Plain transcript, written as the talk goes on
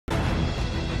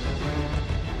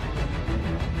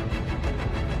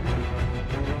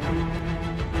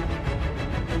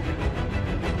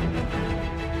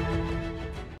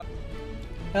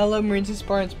Hello Marines and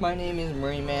Spartans, my name is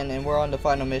Marineman and we're on the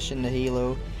final mission, the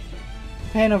Halo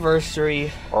anniversary.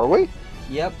 Are we?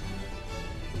 Yep.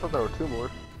 I thought there were 2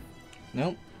 more.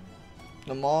 Nope.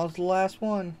 The mall's the last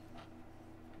one.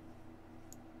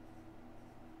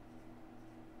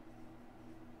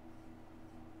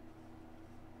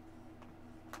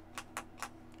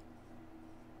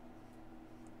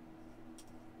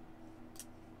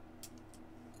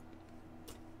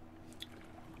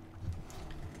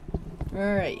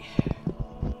 Alright.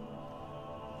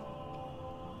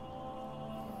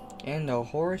 And the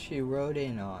horse you rode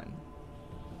in on.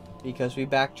 Because we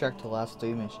backtracked the last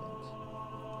 3 missions.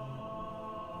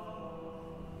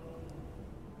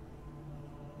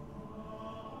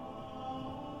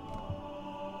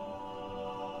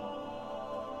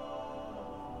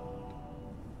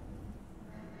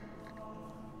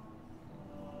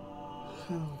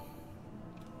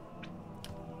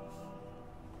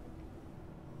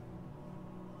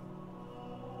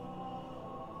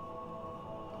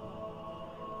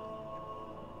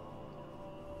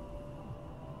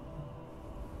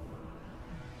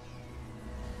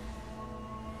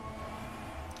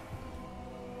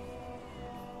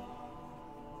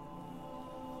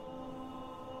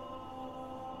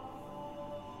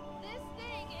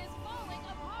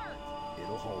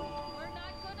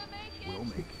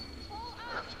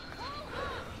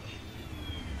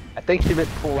 I think she meant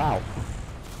pull out.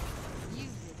 You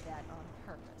did that on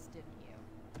purpose, didn't you?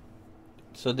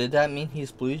 So did that mean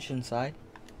he's splooge inside?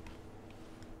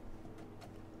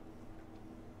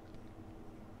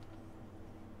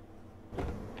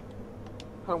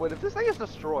 Oh wait, if this thing is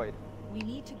destroyed, We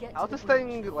need to get how's to this the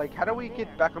bridge. thing, like, how do we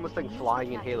get back on this thing Use flying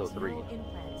the in Halo captain's 3? neural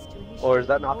implants to initiate Or is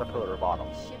that not the orbital pillar bottom?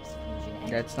 ship's fusion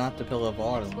engine. That's not the pillar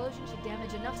bottom. Explosion should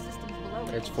damage enough systems below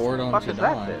it It's to forward destroy on What the to fuck is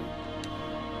that dawn. then?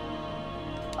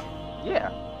 Yeah,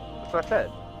 that's what I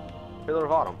said. Pillar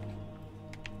bottom.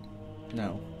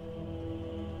 No.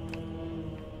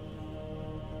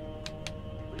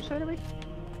 What did you say to me?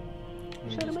 Let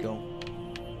me Say to just me? go.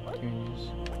 What? Turn this.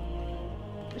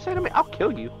 You say to me, I'll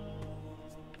kill you.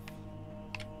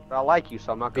 But I like you,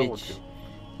 so I'm not going Bitch. to.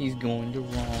 He's going the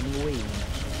wrong way.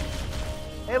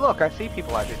 Hey look, I see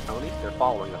people out here, Tony. They're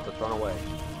following us. Let's run away.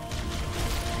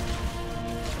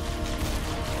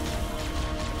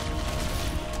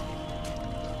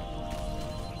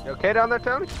 You okay down there,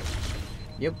 Tony?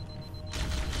 Yep.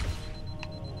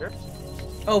 Sure.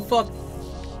 Oh fuck.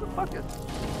 What the fuck is...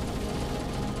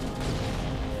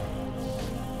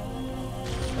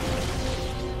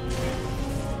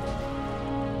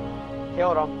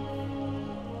 Killed him.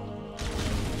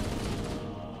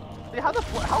 See,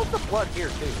 how's the blood here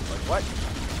too? Like what?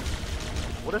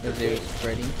 What is Because this? they're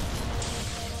spreading.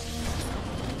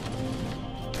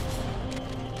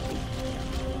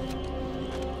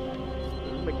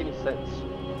 Doesn't make any sense.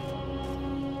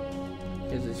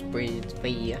 Because it spreads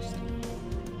fast.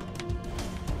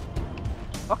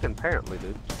 Fucking apparently,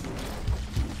 dude.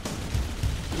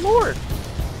 Lord!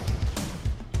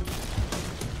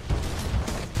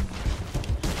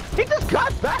 He just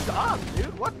got back up,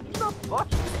 dude! What the fuck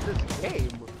is this game?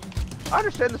 I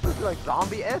understand this is like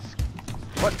zombie-esque,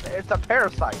 but it's a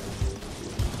parasite.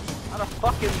 Not a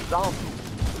fucking zombie.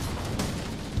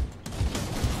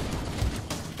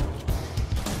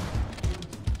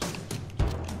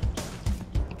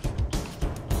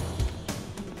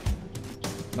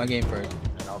 My game first.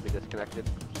 And I'll be disconnected.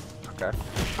 Okay.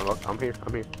 I'm here.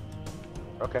 I'm here.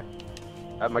 Okay.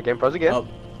 My game froze again. Up.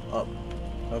 Up.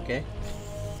 Okay.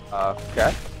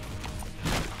 Okay.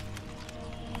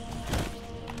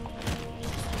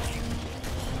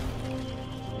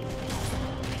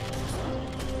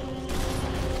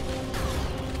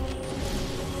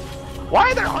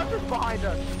 Why are there hunters behind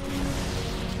us?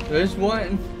 There's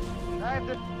one. Can I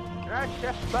have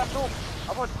chef special?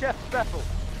 I want chef special.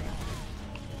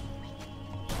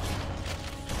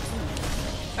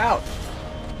 Ouch.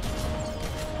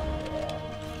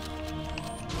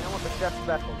 I want the chef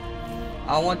special.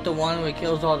 I want the one where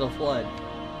kills all the flood.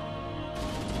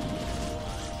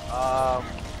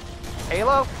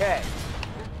 Halo? Okay.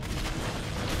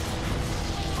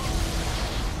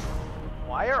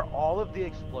 Why are all of the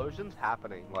explosions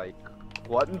happening? Like,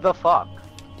 what in the fuck?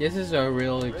 This is a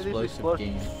real are these explosive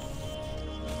explosions? game.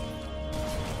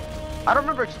 I don't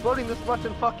remember exploding this much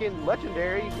in fucking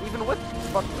Legendary, even with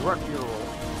fucking Run Funeral.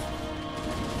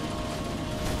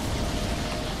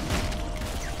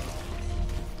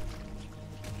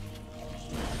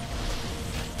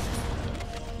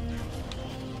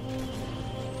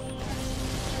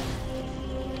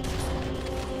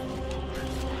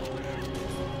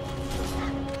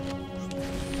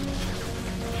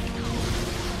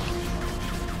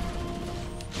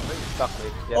 stuck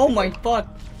me. Yeah, Oh my fuck!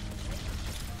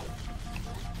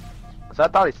 So I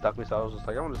thought he stuck me, so I was just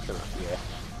like, I'm just gonna, yeah.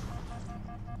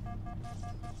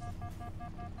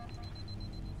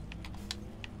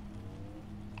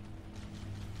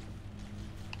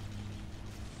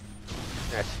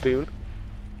 Yeah, spoon.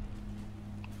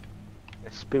 Yeah,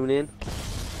 spoon in.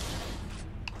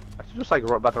 I was just like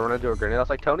about to run into a grenade. I was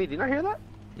like, Tony, did you not hear that?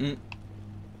 Mm.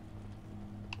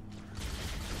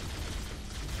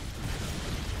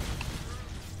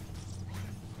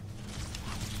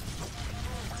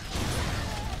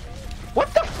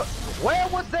 What the fuck? Where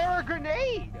was there a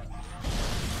grenade?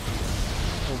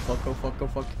 Oh fuck, oh fuck, oh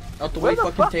fuck. Out the Where way, the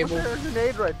fucking fuck table. was there a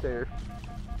grenade right there?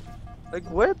 Like,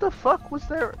 where the fuck was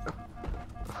there?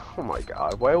 Oh my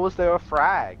god, where was there a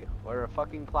frag? Or a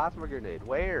fucking plasma grenade?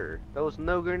 Where? There was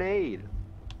no grenade.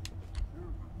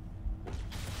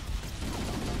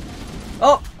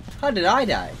 Oh! How did I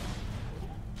die?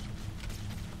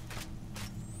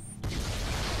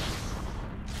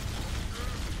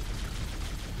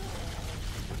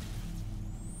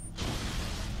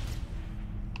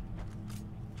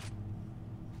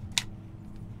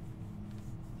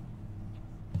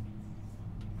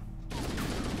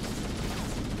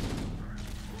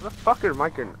 What the fuck am I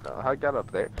gonna... I got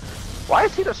up there. Why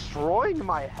is he destroying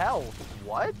my health?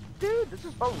 What? Dude, this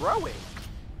is heroic.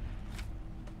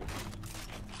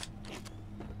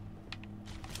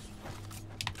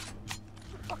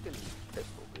 Fucking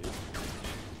pistol, dude. You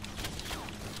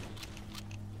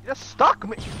just stuck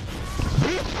me!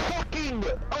 He's fucking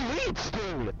elite,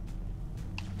 dude!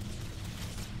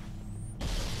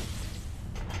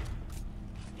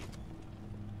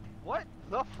 What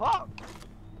the fuck?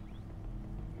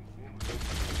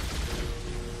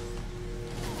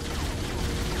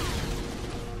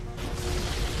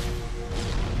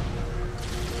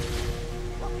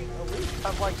 Fucking elites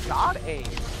have like god aim.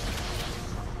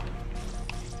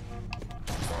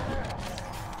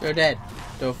 They're dead.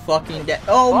 They're fucking dead.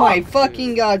 Oh my Fuck, fucking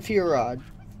dude. god, Fear Rod.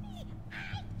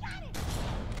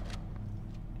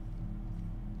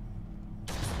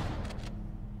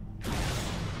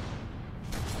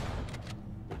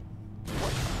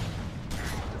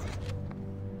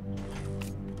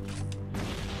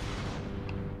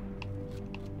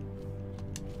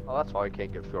 Oh, that's why I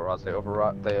can't get fuel rods. They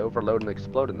overload and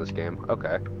explode in this game.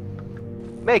 Okay.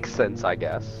 Makes sense, I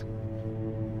guess.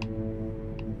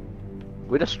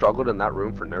 We just struggled in that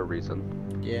room for no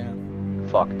reason. Yeah.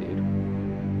 Fuck, dude.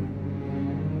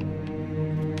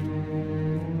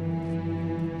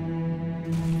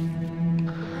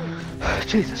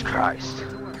 Jesus Christ.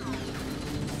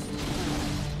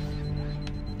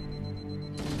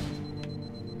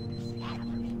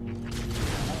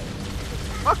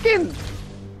 Fucking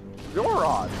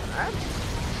Yorod, man.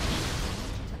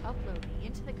 To upload me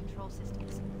into the control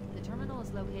systems. The terminal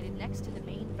is located next to the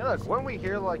main. Hey, look, weren't we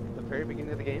here like the very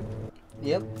beginning of the game?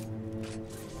 Yep.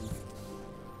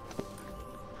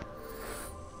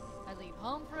 I leave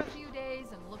home for a few days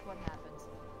and look what happens.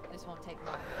 This won't take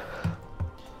long.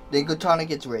 Then Cortana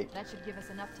gets raped. That should give us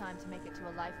enough time to make it to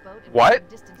a lifeboat and What? keep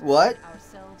distance What? between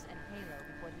ourselves and Halo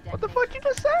before the What the detonation. fuck you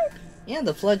just say? Yeah,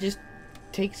 the flood just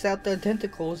takes out the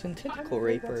tentacles and tentacle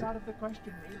rape her. Out of the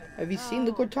question, really. Have you seen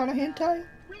the Oh, Cortana hentai?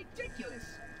 Ridiculous!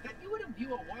 That you would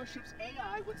imbue a warship's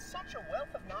AI with such a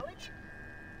wealth of knowledge?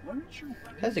 Weren't you?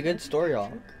 That's a good story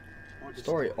arc.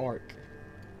 Story arc.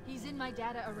 He's in my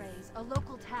data arrays, a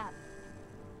local tab.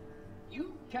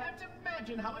 You can't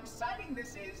imagine how exciting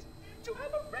this is to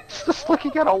have a record. It's just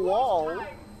looking at a wall. of time.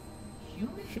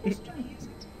 Human history, is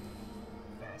it?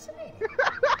 Fascinating.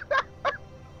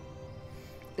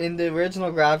 In the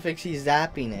original graphics, he's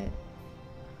zapping it.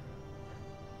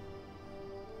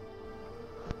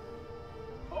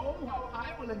 Oh, how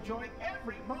I will enjoy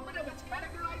every moment of its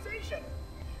categorization.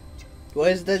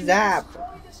 What is the To zap? destroy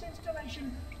this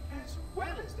installation as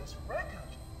well as this record.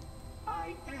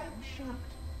 I am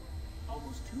shocked.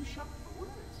 Almost too shocked for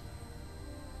words.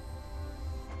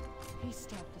 He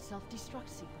stopped the self-destruct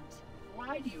sequence.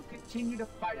 Why do you continue to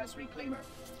fight us, Reclaimer?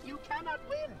 You cannot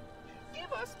win.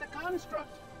 Give us the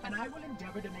construct, and I will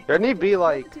endeavor to make. Shouldn't he be,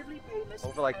 like, relatively painless.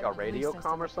 Over like a At radio least I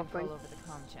comm or still have something? control over the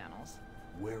comm channels.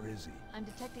 Where is he? I'm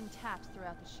detecting taps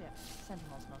throughout the ship.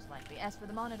 Sentinels, most likely. As for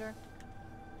the monitor,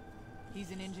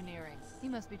 he's in engineering. He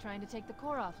must be trying to take the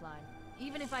core offline.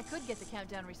 Even if I could get the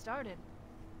countdown restarted,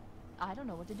 I don't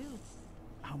know what to do.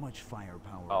 How much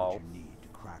firepower Oh. would you need to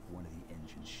crack one of the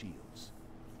engine's shields?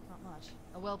 Not much.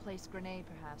 A well-placed grenade,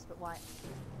 perhaps, but why?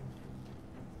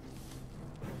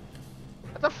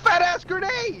 That's a fat ass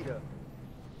grenade!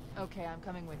 Okay, I'm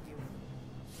coming with you.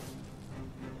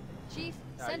 Chief,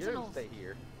 Nah, you're gonna Sentinels. stay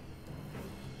here.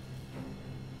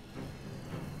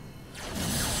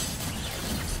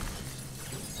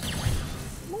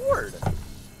 hard.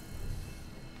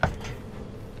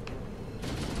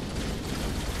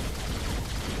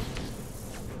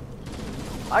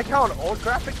 I like how on old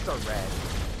graphics are red.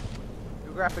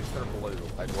 New graphics are blue.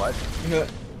 Like what? Yeah.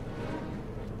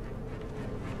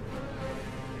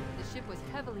 The ship was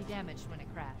heavily damaged when it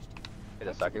crashed. Wait a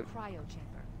Head to second. the cryo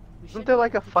chamber. We Isn't should there be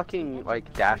like a able to get two fucking engine like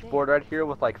rooms dashboard there. right here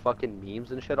with like fucking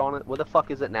memes and shit on it? Where the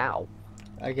fuck is it now?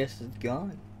 I guess it's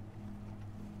gone.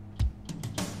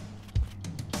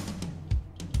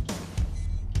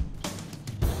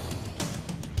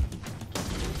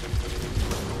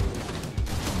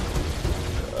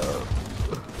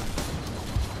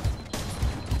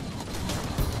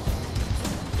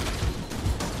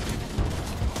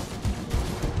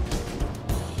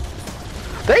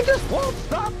 They just won't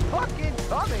stop fucking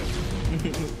coming!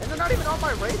 And they're not even on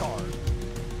my radar.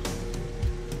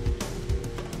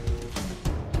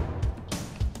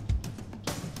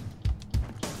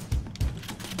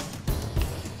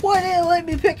 Why didn't it let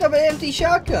me pick up an empty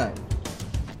shotgun?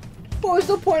 What was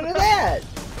the point of that?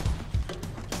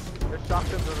 There's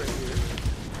shotguns over here.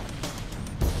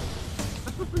 There's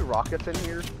supposed to be rockets in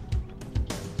here.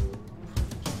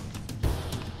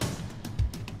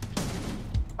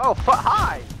 Oh,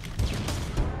 hi!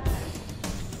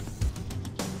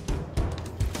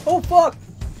 Oh fuck!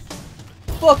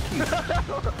 Fuck you!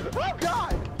 Oh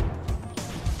god!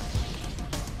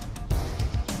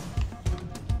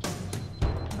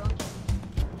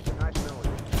 Nice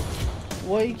knowing.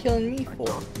 What are you killing me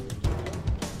for?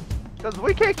 Because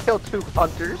we can't kill two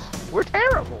hunters. We're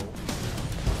terrible.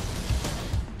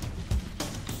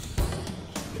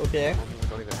 Okay. We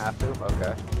don't even have to?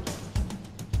 Okay.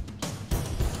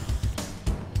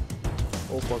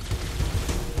 Oh fuck.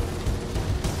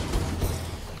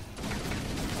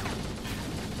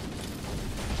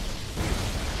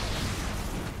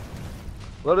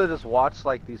 Literally just watch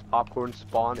like these popcorn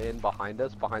spawn in behind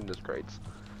us, behind those crates.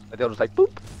 And they'll just like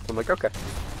boop. I'm like, okay.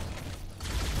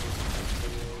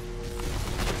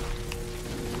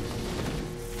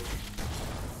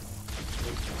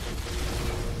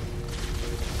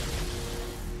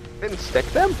 Didn't stick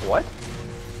them? What?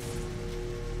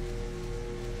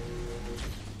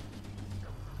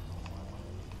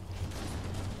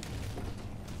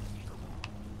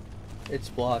 It's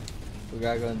blocked. We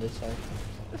gotta go on this side.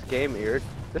 This game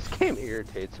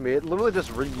irritates me. It literally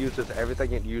just reuses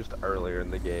everything it used earlier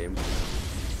in the game.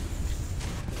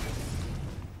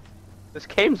 This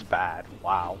game's bad.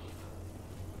 Wow.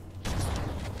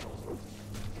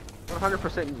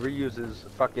 100% reuses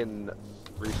fucking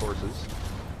resources.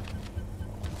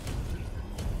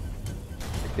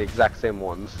 Like the exact same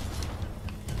ones.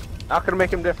 Not gonna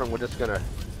make them different, we're just gonna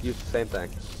use the same thing.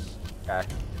 Okay.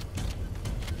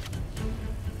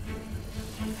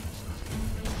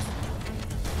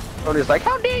 Tony's like,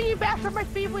 how dare you bastard my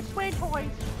favorite swing toys?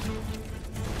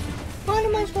 What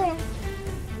am I wrong?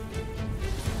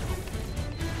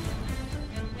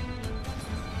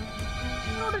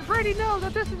 How does Brady know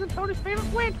that this isn't Tony's favorite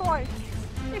swing toy?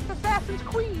 It's Assassin's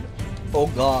Creed. Oh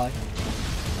god.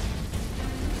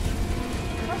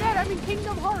 By that I mean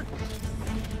Kingdom Hearts.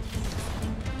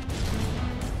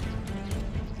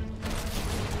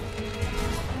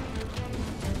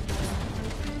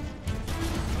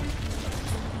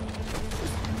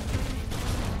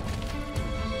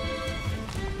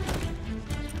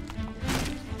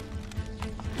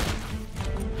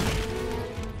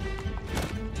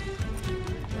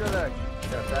 You know that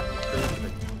Assassin's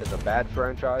Creed is a bad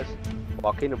franchise,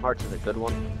 while Kingdom Hearts is a good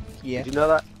one? Yeah. Did you know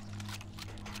that?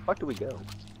 Where the fuck do we go?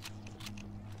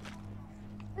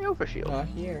 Hey, overshield. Not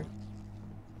here.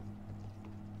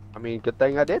 I mean, good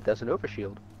thing I did. That's an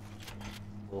overshield.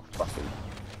 Well, fucking.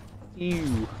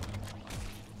 Ew.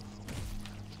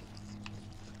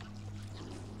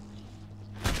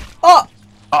 Oh!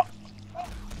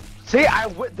 See,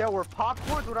 there were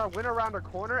popcorns when I went around a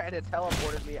corner and it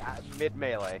teleported me at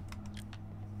mid-melee.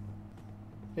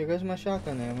 Here goes my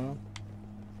shotgun ammo.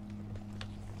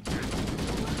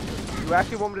 You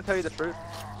actually want me to tell you the truth?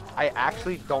 I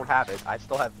actually don't have it. I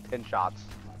still have 10 shots.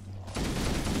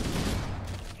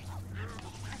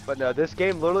 But no, this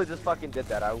game literally just fucking did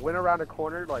that. I went around a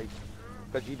corner, like,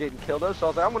 because you didn't kill those, so I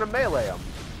was like, I'm gonna melee them.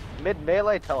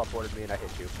 Mid-melee teleported me and I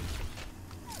hit you.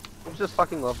 I just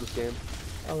fucking love this game.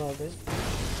 I love it.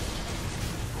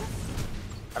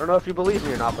 I don't know if you believe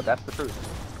me or not, but that's the truth.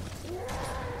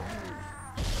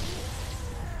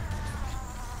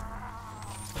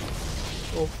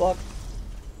 Oh fuck.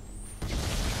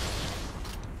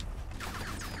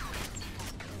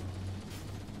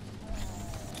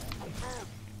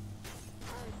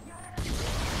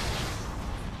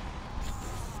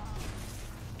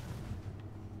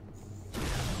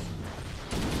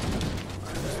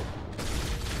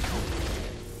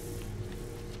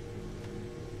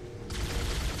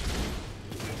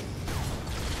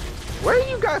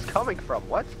 guys coming from?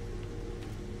 What?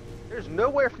 There's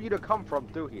nowhere for you to come from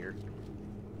through here.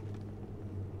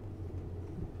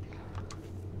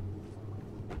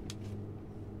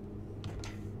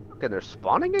 Okay, they're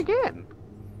spawning again.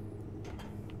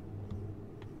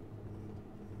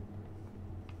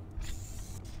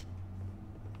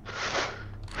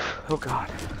 Oh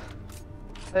god.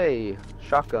 Hey,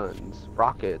 shotguns,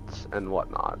 rockets, and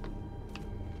whatnot.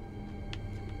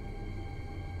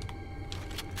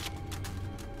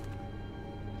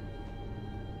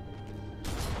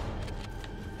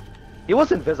 He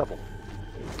was invisible.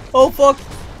 Oh fuck!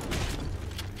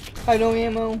 I no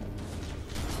ammo.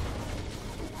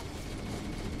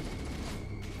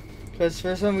 Cause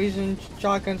for some reason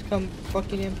shotguns come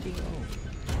fucking empty. Oh.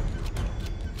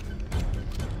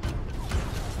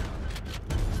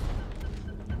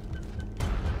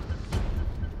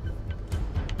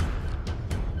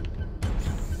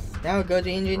 Now we go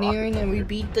to engineering and we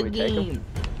beat the game.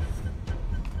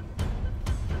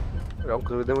 No,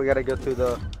 because then we gotta go through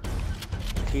the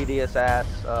tedious ass,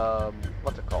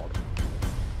 what's it called?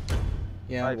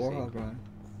 Yeah, Warhawk Run.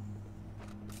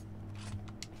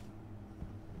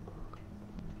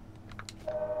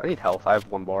 I need health, I have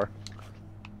 1 bar.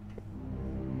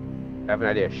 I have an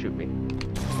idea, shoot me.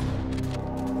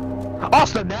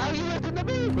 Also, now you listen to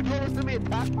me! Would you listen to me in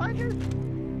Pathfinder?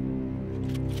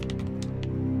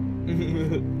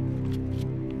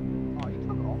 Oh, you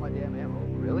took all my damn ammo.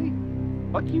 Really?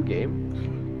 Fuck you, game.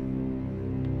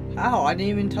 How? I didn't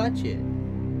even touch it.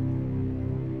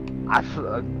 I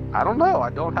don't know. I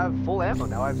don't have full ammo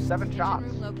now. I have 7 shots.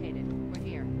 Room located. We're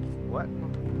here. What?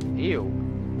 Ew.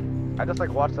 I just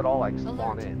like watched it all like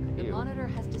spawn Alert. in. The Ew. monitor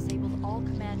has disabled all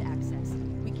command access.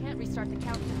 We can't restart the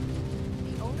countdown.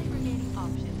 The only remaining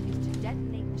option is to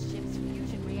detonate the ship's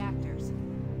fusion reactors.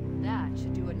 That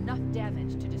should do enough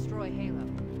damage to destroy Halo.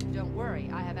 Don't worry,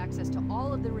 I have access to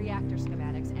all of the reactor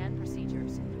schematics and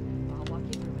procedures. I'll walk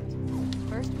you through it.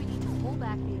 First, we need to pull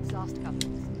back the exhaust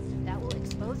couplings. That will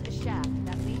expose a shaft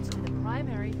that leads to the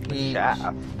primary fusion.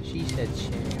 Shaft. She said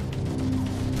shaft.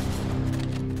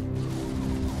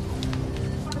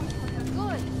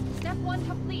 Good. Step 1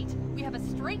 complete. We have a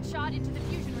straight shot into the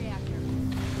fusion reactor.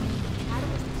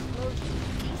 Catalyst explosion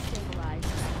destabilized the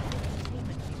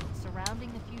containment field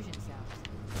surrounding the fusion cells.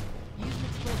 Use an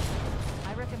explosive.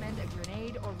 I recommend a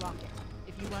grenade or rocket.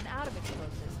 If you run out of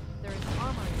explosives, there is an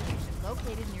armory station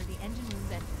located near the engine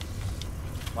room's entrance.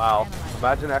 Wow.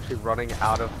 Imagine actually running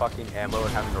out of fucking ammo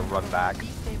and having to run back.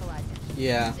 Destabilize it.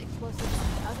 Yeah. Use explosives on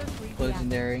the other 3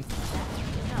 Legendary. reactors. That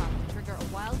should be enough to trigger a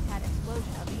wildcat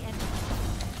explosion of the engine.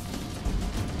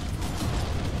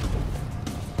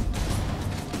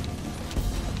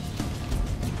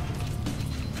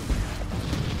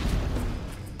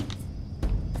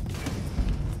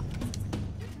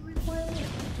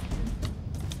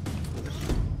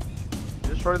 You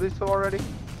destroyed these 2 already?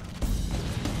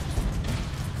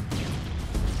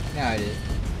 Yeah, I did.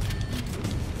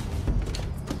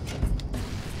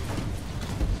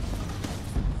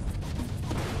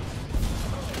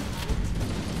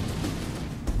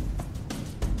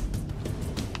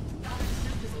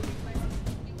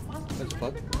 What the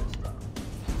fuck?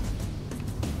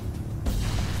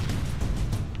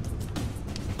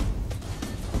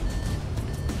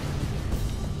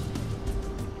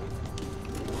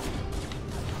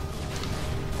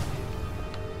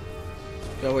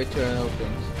 Go wait till it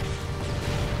opens.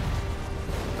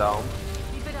 Dome.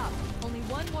 Keep it up. Only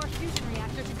 1 more fusion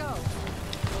reactor to go.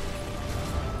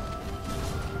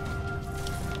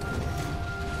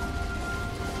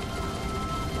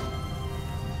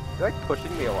 You're like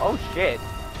pushing me away. Oh shit.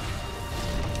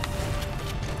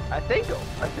 I think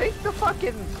the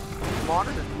fucking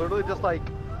monitor literally just like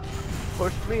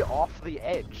pushed me off the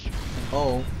edge.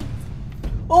 Oh.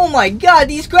 Oh my god,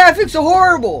 these graphics are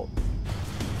horrible!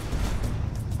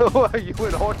 Are you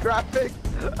in old graphics?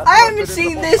 I haven't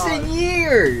seen this in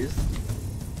years!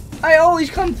 I always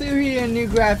come through here in new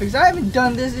graphics. I haven't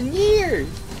done this in years!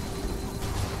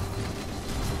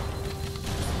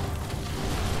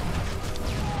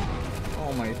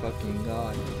 Oh my fucking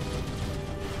god.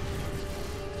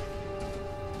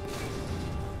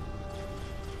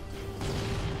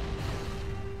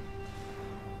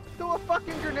 Throw a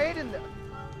fucking grenade in there.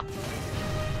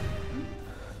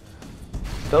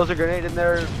 Throws a grenade in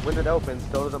there when it opens,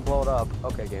 still doesn't blow it up.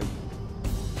 Okay, game.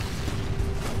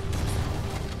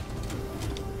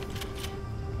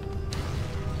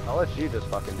 I'll let you just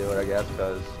fucking do it, I guess,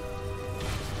 because...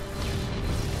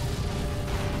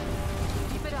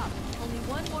 Keep it up. Only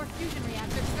 1 more fusion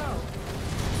reactor to go.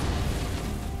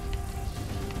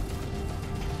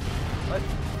 What?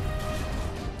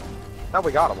 Now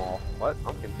we got them all. What?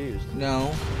 I'm confused.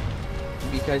 No,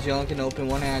 because you only can open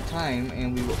one at a time,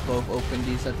 and we both opened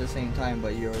these at the same time,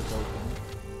 but yours open.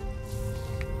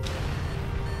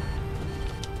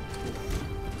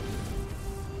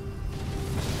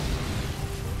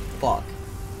 Fuck.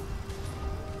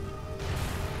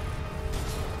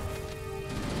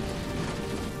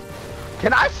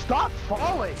 Can I stop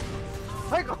falling?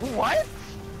 Like, what?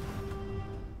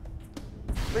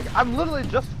 Like, I'm literally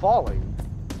just falling.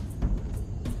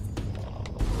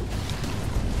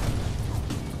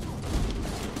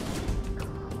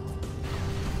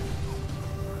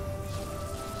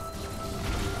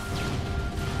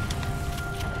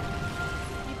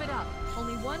 Keep it up.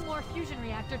 Only one more fusion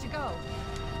reactor to go.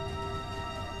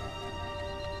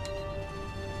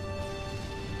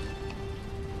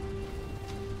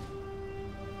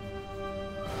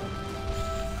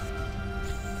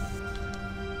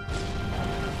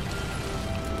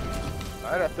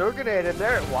 Alright, I threw a grenade in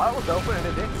there while it was open and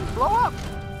it didn't blow up.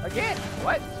 Again,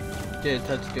 what? Did it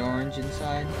touch the orange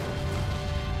inside?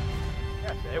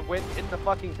 Yes, it went in the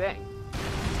fucking thing.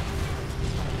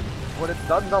 What it's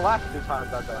done the last 2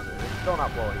 times I've done it, it's still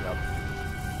not blowing up.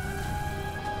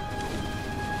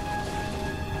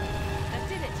 That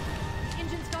did it. The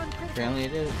engine's gone critical. Apparently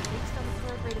it is. Based on the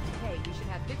current rate of decay, we should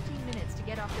have 15 minutes to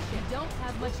get off the ship. Don't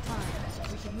have much time.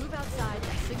 We should move outside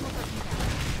and signal for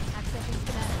evac. Accessing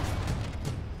schematics.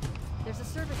 There's a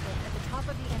service lift at the top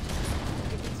of the engine.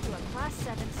 It leads to a Class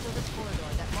 7 service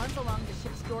corridor that runs along the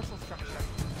ship's dorsal structure.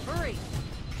 Hurry!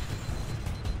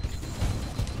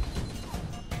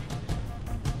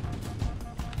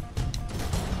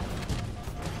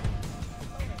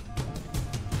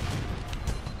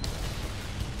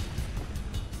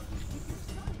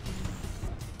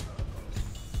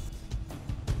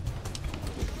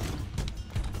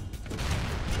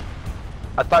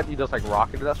 I thought you just like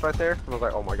rocketed us right there. I was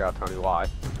like, oh my god, Tony, why?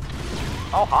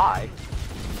 Oh, hi.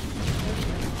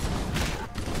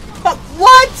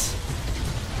 What?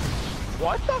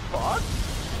 What the fuck?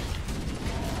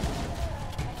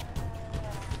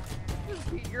 You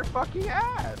beat your fucking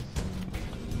ass.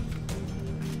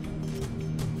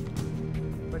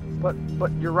 But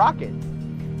your rocket.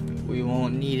 We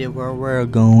won't need it where we're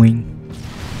going.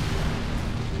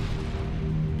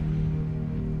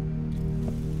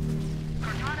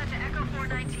 Cortana to Echo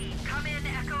 419. Come in,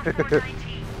 Echo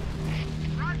 419.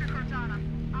 Roger, Cortana.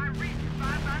 I'm reading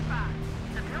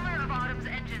 555. The Pillar of Autumn's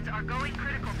engines are going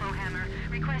critical, Bowhammer.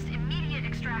 Request immediate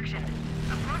extraction.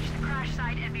 Approach the crash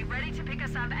site and be ready to pick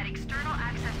us up at External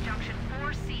Access Junction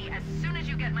 4C as soon as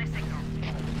you get my signal.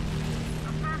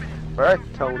 Affirmative. Alright,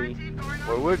 Tony.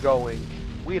 Where we're going,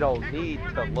 we don't need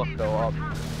to go up.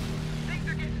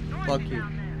 Fuck you.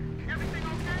 Everything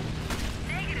okay?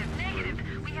 Negative.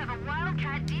 We have a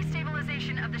wildcat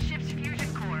destabilization of the ship's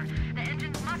fusion core. The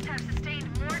engines must have sustained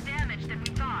more damage than we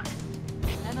thought.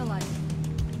 Analyze.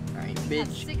 Alright, We have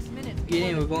bitch. 6 minutes. Get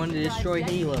in, we're going to before destroy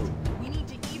the Halo. We need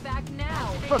to evac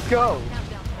now. Let's go.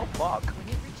 Countdown. Oh fuck. When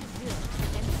it reaches 0,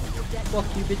 engines will detonate. Fuck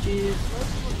you, bitches.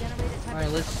 Explosion will generate a temperature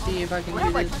Alright, let's of see if I almost can We do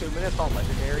have like this. 2 minutes on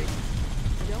legendary.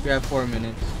 We have 4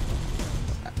 minutes.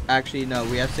 Actually, no,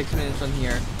 we have 6 minutes on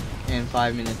here and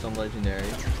 5 minutes on legendary.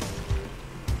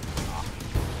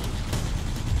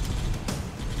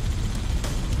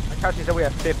 Like how she said we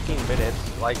have 15 minutes.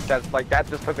 That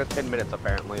just took us 10 minutes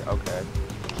apparently. Okay.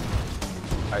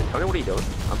 Alright, Tony, what are you doing?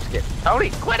 I'm scared. Tony,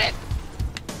 quit it!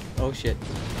 Oh shit.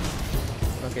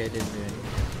 Okay, it didn't do anything.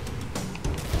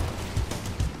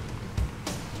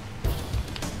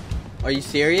 Are you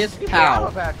serious? I'm a How?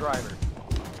 bad driver.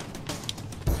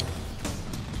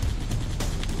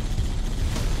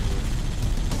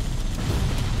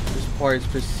 This part is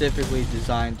specifically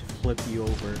designed to flip you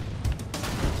over.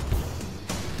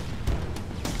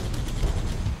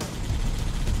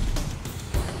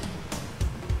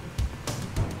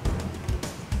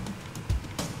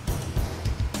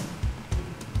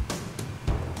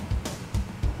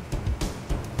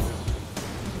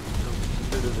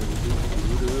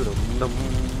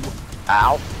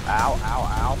 Ow, ow, ow,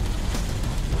 ow.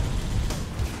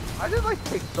 Why did it like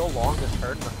take so long to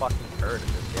turn the fucking turn in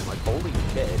this game? Like, holy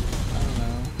shit. I don't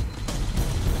know.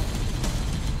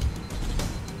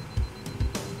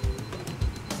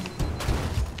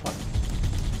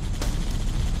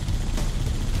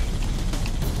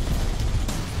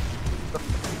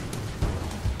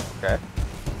 Okay.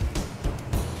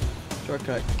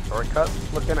 Shortcut. Shortcut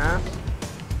looking ass.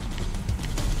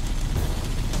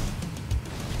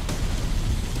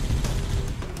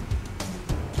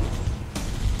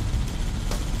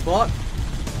 Fuck.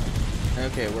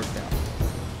 Okay, it worked out.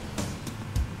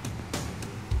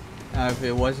 Now, if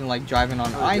it wasn't like driving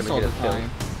on I was ice gonna all get the us killed. time,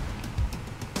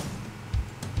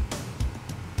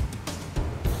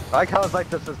 I like how it's like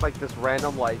this is like this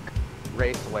random like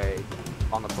raceway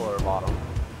on the pillar of autumn.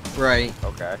 Right.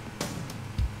 Okay.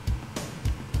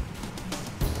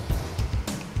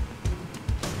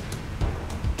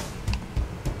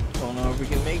 Don't know if we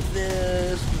can make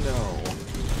this. No.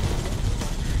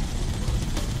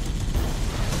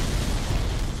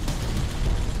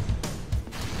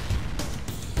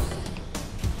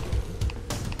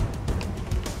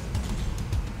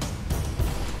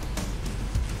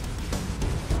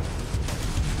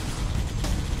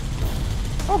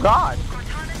 Oh God!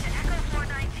 Cortana to Echo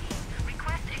 419.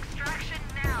 Request extraction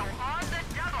now, on the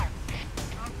double.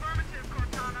 Affirmative,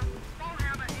 Cortana.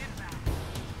 Bullhammer inbound.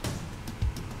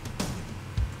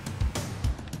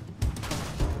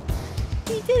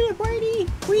 We did it, Brady!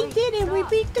 We Wait, did it! We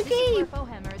stop. beat the This is where game!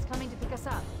 Bohammer is coming to pick us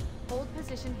up. Hold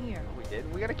position here. We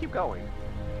did. We gotta keep going.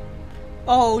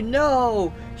 Oh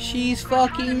no! She's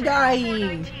fucking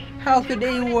dying! How could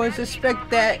anyone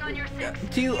suspect that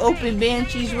two open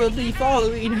banshees will be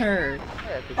following her?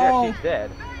 Yeah, 'cause Oh. she's dead.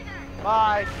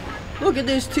 Bye. Look at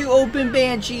this, two open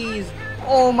banshees!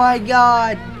 Oh my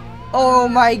god! Oh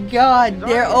my god!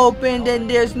 They're opened and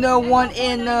there's no one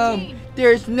in them!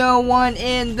 There's no one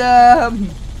in them!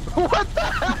 What the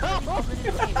hell?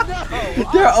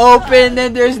 No. They're open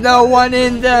and there's no one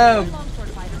in them! Longsword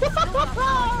fighter is still not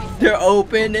following me. They're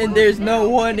open and there's no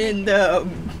one in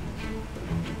them!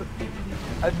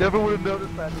 I never would have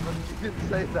noticed that unless you didn't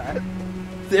say that.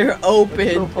 They're That's so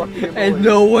open fucking and annoying.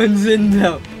 no one's in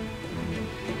them!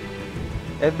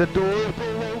 And the doors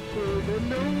are open and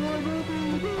no one will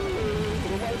be there.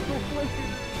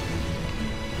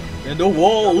 And the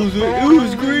walls are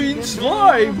ooze green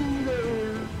slime!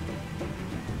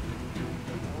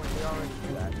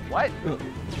 What?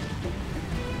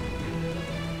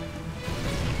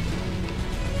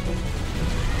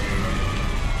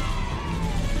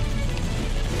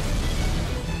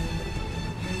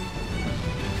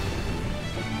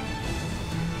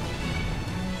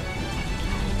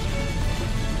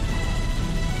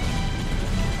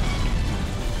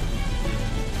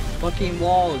 Fucking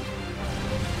walls.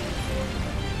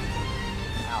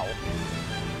 Ow.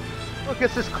 Look,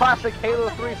 it's this classic Halo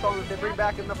 3 song that they bring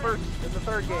back in the third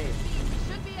game.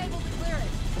 Should be able to clear it.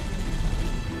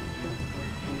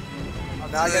 Oh,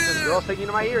 now I got this girl singing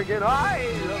in my ear again. I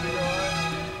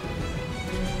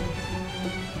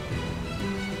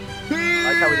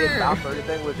like how we didn't bounce or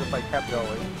anything, we just like kept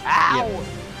going. Ow! Yep.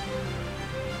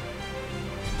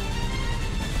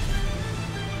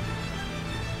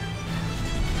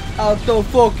 Out the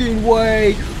fucking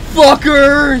way!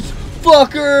 Fuckers!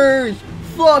 Fuckers!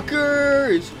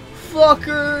 Fuckers!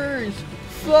 Fuckers!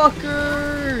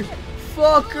 Fuckers!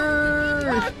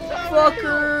 Fuckers!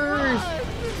 Fuckers!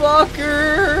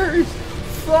 Fuckers!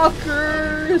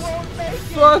 Fuckers!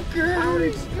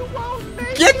 Fuckers!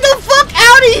 Get the fuck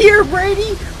out of here,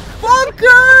 Brady!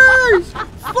 Fuckers!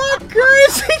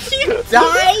 Fuckers! Did you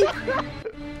die?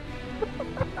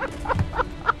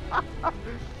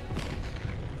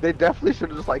 They definitely should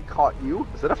have just like caught you.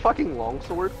 Is that a fucking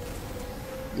longsword?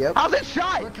 Yep. How's it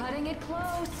shot? We're cutting it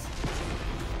close.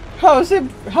 How's it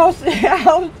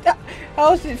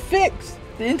fixed?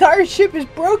 The entire ship is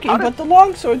broken, How did- but the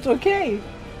longsword's okay.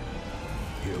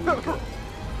 Here we go.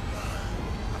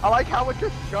 I like how it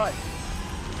just shut.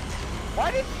 Why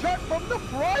did it shut from the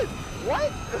front? What?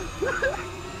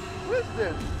 What is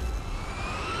this?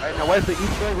 Alright, now where's the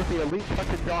Easter egg with the elite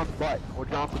touching John's butt? Or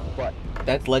Johnson's butt?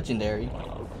 That's legendary.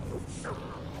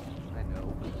 I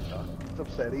know. It's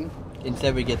upsetting.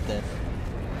 Instead we get this.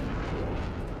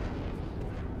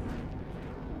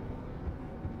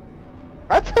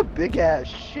 That's a big ass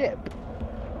ship.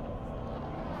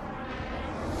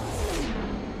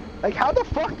 Like, how the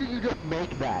fuck did you just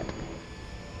make that?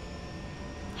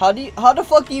 How the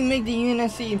fuck do you make the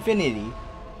UNSC Infinity?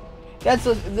 That's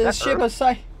the ship Earth?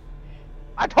 aside.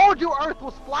 I told you Earth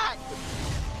was flat!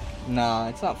 Nah,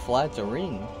 it's not flat, it's a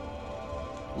ring.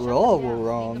 We're Shut all them down. Leave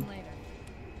wrong. them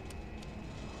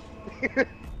later.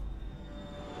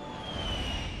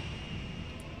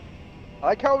 I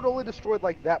like how it only destroyed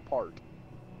like that part.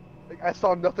 Like I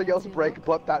saw nothing else break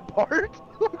but that part.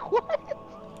 Like what?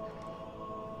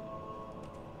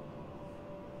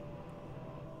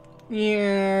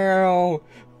 Yeah.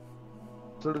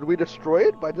 So did we destroy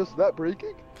it by just that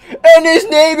breaking? And his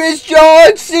name is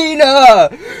John Cena.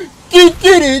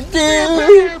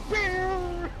 Do-do-do-do.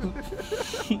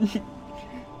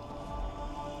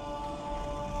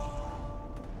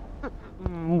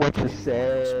 What to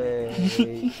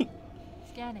say?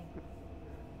 Scanning.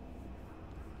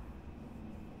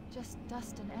 Just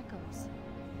dust and echoes.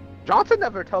 Johnson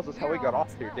never tells us how we got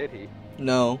off here, did he?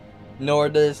 No, Nor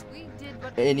does We did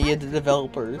what we any had of the to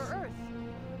developers. for Earth.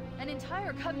 An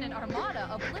entire Covenant armada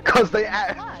obliterated Cause they in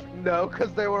the flood.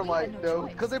 cause they were We like, had no no,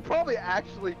 choice. cause they probably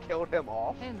actually killed him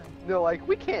off. Heyman, They're like,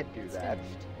 we can't do it's that.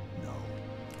 finished. No.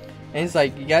 And he's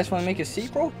like, you guys want to make a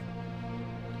sequel?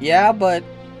 Yeah, but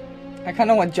I kind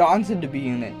of want Johnson to be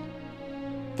in it.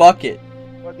 Fuck it.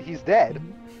 But he's dead.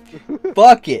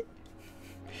 Fuck it.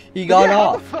 He got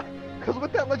off. Cause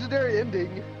with that legendary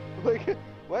ending, like,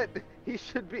 what? He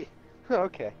should be.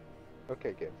 Okay.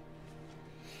 Okay, good.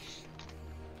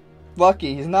 Fuck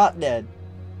it. He's not dead.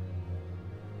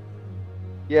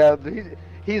 Yeah,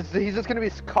 he's just gonna be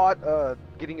caught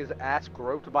getting his ass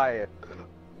groped by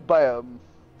an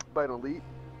elite.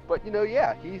 But you know,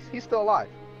 yeah, he's still alive.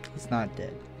 He's not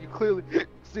dead. You clearly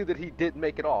see that he didn't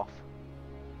make it off.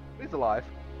 He's alive.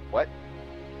 What?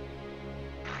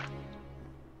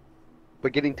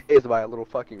 But getting tased by a little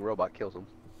fucking robot kills him.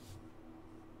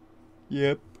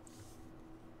 Yep.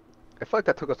 I feel like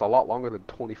that took us a lot longer than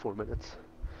 24 minutes.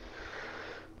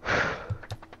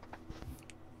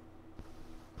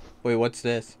 Wait, what's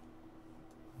this?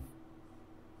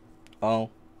 Oh.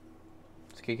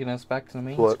 It's kicking us back to the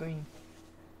main What? screen.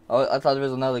 Oh, I thought there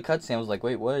was another cutscene. I was like,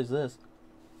 wait, what is this?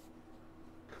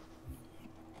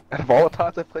 Out of all the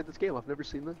times I've played this game, I've never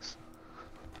seen this.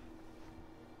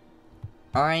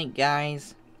 Alright,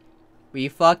 guys. We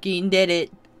fucking did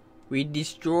it. We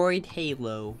destroyed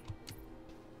Halo.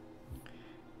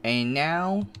 And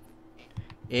now,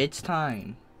 it's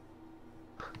time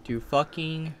to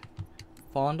fucking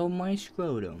fondle my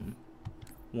scrotum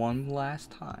one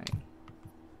last time.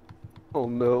 Oh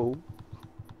no.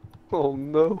 Oh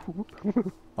no.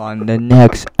 On the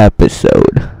next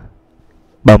episode.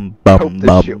 Bum Hope bum this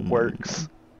bum. shit works.